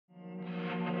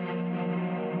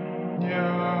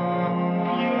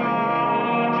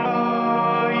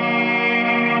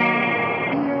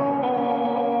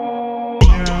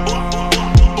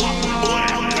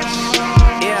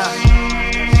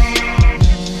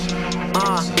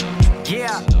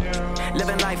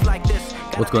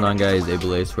What's going on, guys?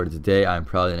 AbleUprising here. Today I'm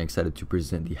proud and excited to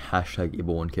present the hashtag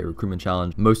Able1K recruitment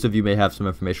challenge. Most of you may have some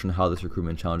information on how this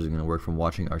recruitment challenge is going to work from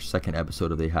watching our second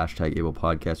episode of the hashtag Able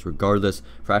podcast. Regardless,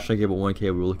 for hashtag Able1K,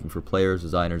 we were looking for players,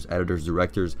 designers, editors,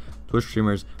 directors, Twitch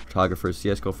streamers, photographers,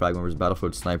 CSGO Frag members,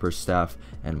 Battlefield snipers, staff,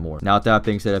 and more. Now, with that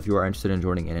being said, if you are interested in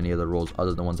joining in any other roles other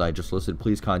than the ones I just listed,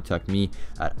 please contact me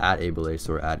at AbleUprising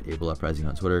or at AbleUprising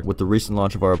on Twitter. With the recent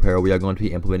launch of our apparel, we are going to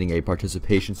be implementing a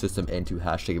participation system into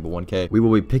hashtag Able1K. We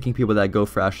will be picking people that go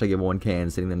for hashtag Able1K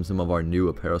and sending them some of our new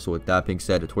apparel. So with that being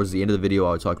said, towards the end of the video,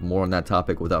 I'll talk more on that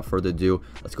topic. Without further ado,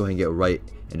 let's go ahead and get right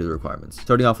into the requirements.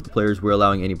 Starting off with the players, we're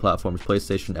allowing any platforms,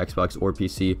 PlayStation, Xbox, or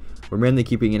PC. We're mainly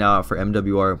keeping an eye out for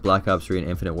MWR, Black Ops 3, and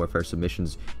Infinite Warfare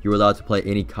submissions. You're allowed to play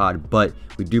any COD, but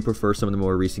we do prefer some of the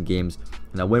more recent games.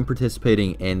 Now, when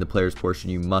participating in the players portion,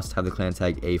 you must have the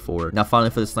Clantag A4. Now, finally,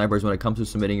 for the snipers, when it comes to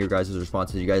submitting your guys'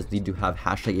 responses, you guys need to have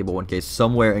hashtag Able1K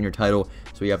somewhere in your title,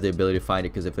 so you have the ability to find it,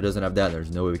 because if it doesn't have that,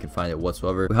 there's no way we can find it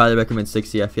whatsoever. We highly recommend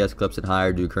 60 FPS clips and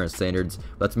higher due to current standards.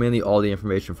 That's mainly all the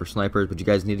information for snipers, but you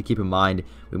guys need to keep in mind,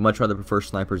 we much rather prefer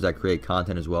snipers that create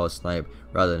content as well as snipe,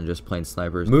 rather than just plain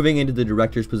snipers. Moving into the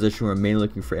director's position, we're mainly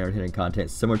looking for entertaining content.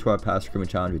 Similar to our past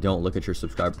recruitment challenge, we don't look at your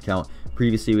subscriber count.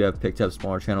 Previously, we have picked up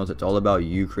smaller channels. It's all about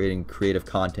you creating creative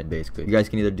content, basically. You guys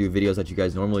can either do videos that you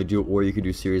guys normally do, or you could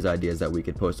do series ideas that we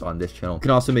could post on this channel. You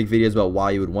can also make videos about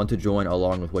why you would want to join,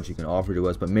 along with what you can offer to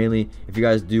us. But mainly, if you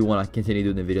guys do want to continue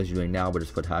doing the videos you're doing now, but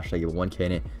just put hashtag Able1K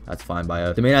in it, that's fine by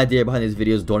us. The main idea behind these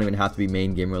videos don't even have to be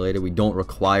main game related. We don't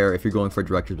require, if you're going for a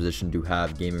director's position, to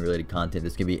have gaming related content.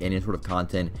 This can be any sort of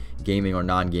content, gaming or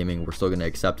non-gaming. We're still going to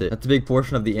accept it. That's a big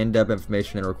portion of the in-depth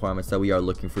information and requirements that we are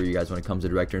looking for you guys when it comes to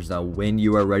directors. Now, when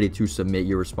you are ready to submit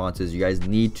your responses, you guys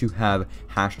need to have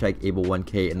hashtag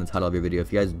Able1K in the title of your video.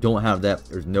 If you guys don't have that,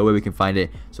 there's no way we can find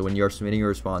it. So when you're submitting your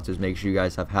responses, make sure you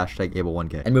guys have hashtag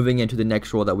Able1K. And moving into the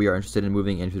next role that we are interested in,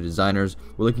 moving into designers,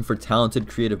 we're looking for talented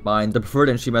creative minds. The preferred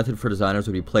entry method for designers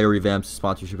would be player revamps,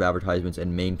 sponsorship advertisements,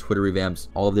 and main Twitter revamps.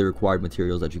 All of the required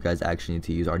materials that you guys actually need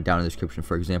to use are down in the description.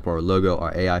 For example, our logo,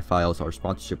 our AI files, our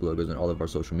sponsorship logos, and all of our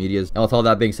social medias. Now, with all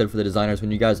that being said, for the designers,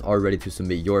 when you guys are ready to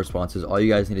submit your responses, all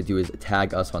you guys need to do is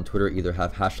tag us on Twitter. Either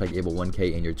have hashtag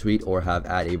Able1K in your tweet, or have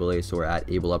at AbleUprising or at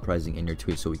AbleUprising in your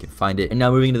tweet, so we can find it. And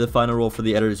now, moving to the final role for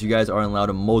the editors, you guys are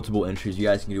allowed multiple entries. You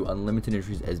guys can do unlimited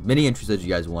entries, as many entries as you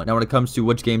guys want. Now, when it comes to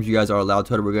which games you guys are allowed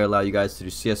to edit, we're going to allow you guys to do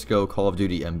CSGO, Call of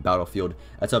Duty, and Battlefield.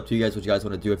 That's up to you guys what you guys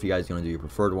want to do. If you guys want to do your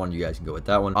preferred one, you guys can go with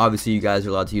that one. Obviously, you guys are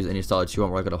allowed to use any style that you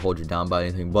want. We're not going to hold you down by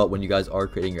anything, but when you guys are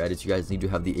creating your edits, you guys need to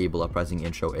have the AbleUprising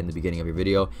intro in the beginning of your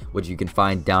video, which you can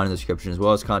find down in the description, as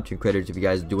well as content creators. If you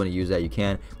guys do want to use that, you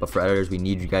can, but for editors, we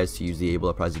need you guys to use the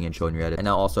AbleUprising intro in your edit. And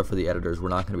now, also for the editors, we're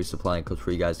not going to be supplying clips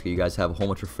for you guys, because you guys have a whole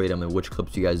bunch of freedom in which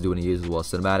clips you guys do want to use, as well as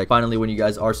cinematic. Finally, when you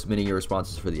guys are submitting your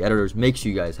responses for the editors, make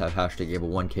sure you guys have hashtag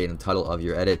Able1K in the title of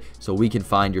your edit, so we can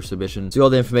find your submission. So all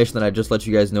the information that I just let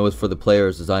you guys know is for the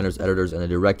players, designers, editors, and the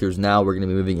directors. Now we're going to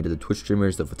be moving into the Twitch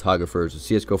streamers, the photographers,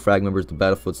 the CSGO Frag members, the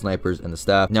Battlefield snipers, and the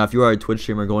staff. Now, if you are a Twitch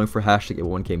streamer going for hashtag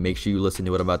Able1K, make sure you listen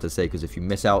to what I'm about to say, because if you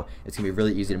miss out, it's going to be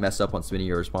really easy to mess up on submitting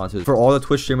your responses. For all the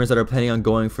Twitch streamers that are planning on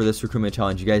going for this recruitment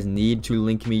challenge, you guys need to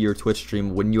link me your Twitch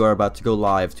stream when you are about to go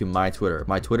live to my Twitter.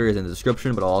 My Twitter is in the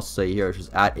description, but I'll also say here, it's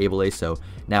just at AbleUprising.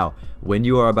 Now, when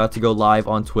you are about to go live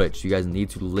on Twitch, you guys need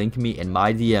to link me in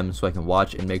my DM so I can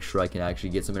watch and make sure I can actually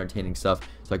get some entertaining stuff,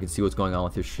 so I can see what's going on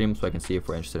with your stream, so I can see if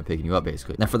we're interested in picking you up,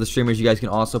 basically. Now, for the streamers, you guys can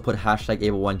also put hashtag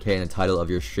Able1K in the title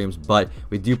of your streams, but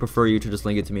we do prefer you to just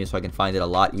link it to me so I can find it a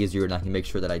lot easier, and I can make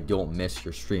sure that I don't miss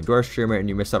your stream. If you're a streamer and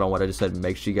you missed out on what I just said,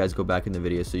 make sure you guys go back in the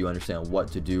video so you understand what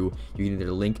to do. You can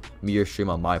either link me your stream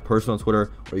on my personal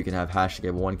Twitter, or you can have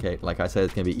hashtag Able1K. Like I said,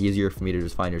 it's going to be easier for me to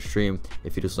just find your stream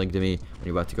if you just link to me when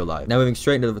you're about to go live. Now, moving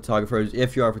straight into the photographers,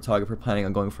 if you are a photographer planning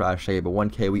on going for hashtag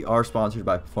Able1K, we are sponsored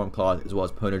by PwnageEnergy as well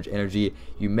as PwnageEnergy.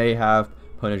 You may have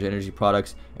PwnageEnergy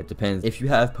products. It depends. If you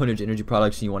have PwnageEnergy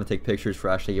products and you want to take pictures for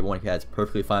hashtag Able1K, that's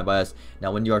perfectly fine by us.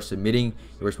 Now, when you are submitting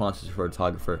your responses for a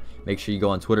photographer, make sure you go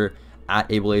on Twitter at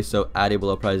AbleUprising, at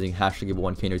AbleUprising, hashtag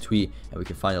Able1K in your tweet, and we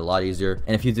can find it a lot easier.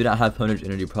 And if you do not have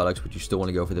PwnageEnergy products, but you still want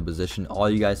to go for the position, all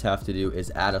you guys have to do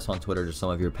is add us on Twitter to some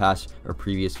of your past or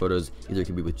previous photos. Either it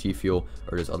can be with G Fuel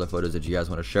or just other photos that you guys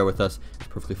want to share with us. It's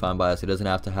perfectly fine by us. It doesn't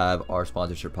have to have our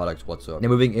sponsorship products whatsoever. Now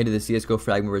moving into the CSGO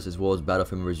Frag members as well as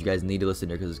Battlefield members, you guys need to listen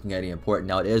here because it's getting important.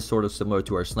 Now it is sort of similar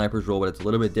to our snipers role, but it's a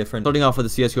little bit different. Starting off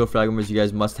with the CSGO Frag members, you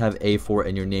guys must have A4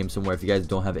 in your name somewhere. If you guys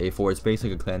don't have A4, it's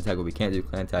basically a Clantag, but we can't do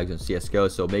Clantags on CSGO,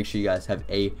 so make sure you guys have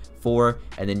A4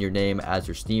 and then your name as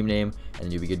your Steam name, and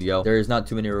then you'll be good to go. There is not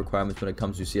too many requirements when it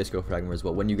comes to CSGO Frag members,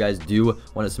 but when you guys do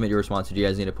want to submit your response, you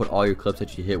guys need to put all your clips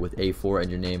that you hit with A4 and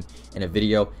your name in a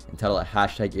video and title it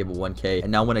hashtag Able1K.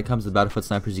 And now when it comes to Battlefield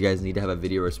snipers, you guys need to have a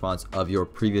video response of your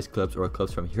previous clips or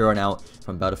clips from here on out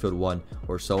from Battlefield 1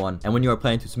 or so on. And when you are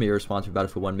planning to submit your response for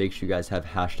Battlefield 1, make sure you guys have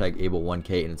hashtag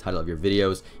Able1K in the title of your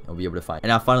videos, and we'll be able to find it. And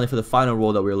now finally, for the final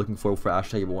role that we're looking for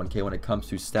hashtag Able1K, when it comes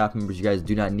to staff members, you guys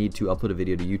do not need to upload a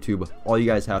video to YouTube. All you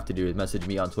guys have to do is message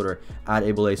me on Twitter at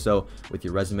AbleUprising with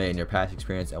your resume and your past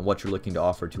experience and what you're looking to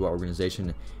offer to our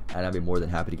organization, and I'll be more than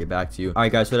happy to get back to you.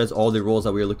 Alright guys, so that's all the roles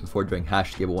that we are looking for during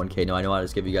hashtag Able1K. Now I know I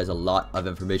just gave you guys a lot of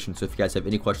information, so if you guys have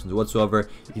any questions whatsoever,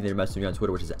 you can either message me on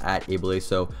Twitter, which is at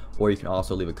AbleUprising, or you can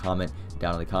also leave a comment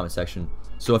down in the comment section.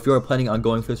 So if you are planning on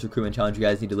going for this recruitment challenge, you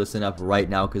guys need to listen up right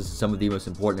now because it's some of the most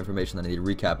important information that I need to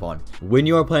recap on. When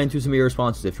you are planning to submit your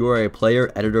responses, if you are a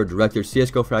player, editor, director,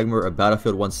 CSGO Fragmer, or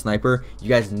Battlefield 1 sniper, you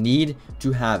guys need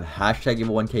to have hashtag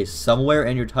Able1K somewhere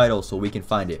in your title so we can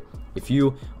find it. If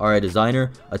you are a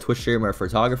designer, a Twitch streamer, a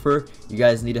photographer, you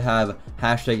guys need to have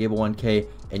hashtag Able1K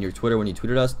in your Twitter when you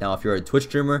tweeted us. Now if you're a Twitch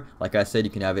streamer, like I said,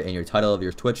 you can have it in your title of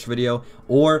your Twitch video,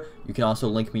 or you can also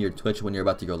link me your Twitch when you're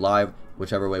about to go live.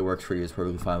 Whichever way works for you is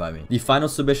perfectly fine by me. The final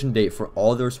submission date for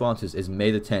all the responses is May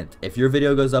the 10th. If your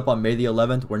video goes up on May the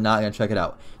 11th, we're not going to check it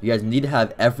out. You guys need to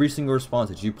have every single response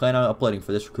that you plan on uploading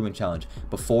for this recruitment challenge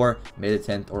before May the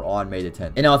 10th or on May the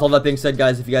 10th. And now with all that being said,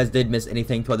 guys, if you guys did miss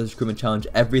anything throughout this recruitment challenge,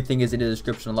 everything is in the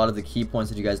description. A lot of the key points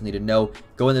that you guys need to know,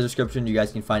 go in the description. You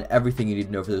guys can find everything you need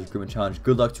to know for this recruitment challenge.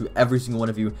 Good luck to every single one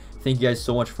of you. Thank you guys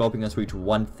so much for helping us reach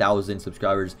 1,000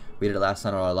 subscribers. We did it last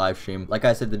night on our live stream. Like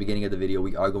I said at the beginning of the video,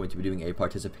 we are going to be doing a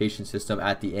participation system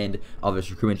at the end of this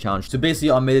recruitment challenge. So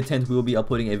basically on May the 10th, we will be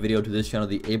uploading a video to this channel,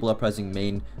 the AbleUprising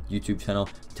main YouTube channel,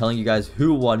 telling you guys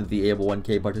who won the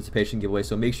Able1K participation giveaway.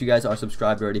 So make sure you guys are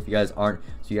subscribed already if you guys aren't,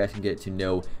 so you guys can get to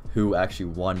know who actually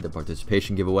won the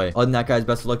participation giveaway. Other than that, guys,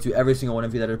 best of luck to every single one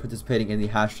of you that are participating in the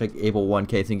hashtag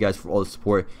Able1K. Thank you guys for all the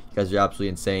support. You guys are absolutely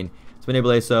insane. It's been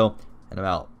AbleUprising, and I'm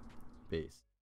out.